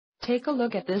Take a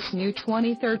look at this new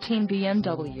 2013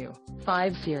 BMW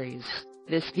 5 Series.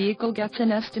 This vehicle gets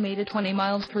an estimated 20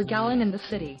 miles per gallon in the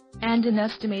city, and an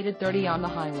estimated 30 on the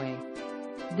highway.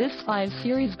 This 5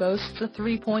 Series boasts a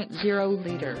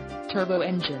 3.0-liter turbo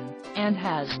engine, and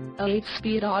has a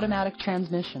 8-speed automatic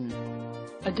transmission.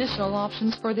 Additional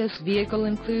options for this vehicle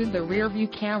include the rear-view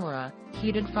camera,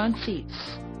 heated front seats,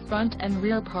 front and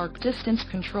rear park distance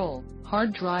control,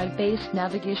 hard drive-based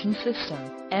navigation system,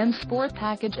 and Sport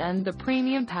package and the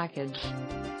Premium package.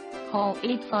 Call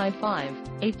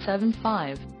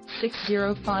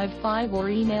 855-875-6055 or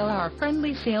email our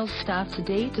friendly sales staff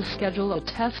today to schedule a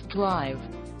test drive.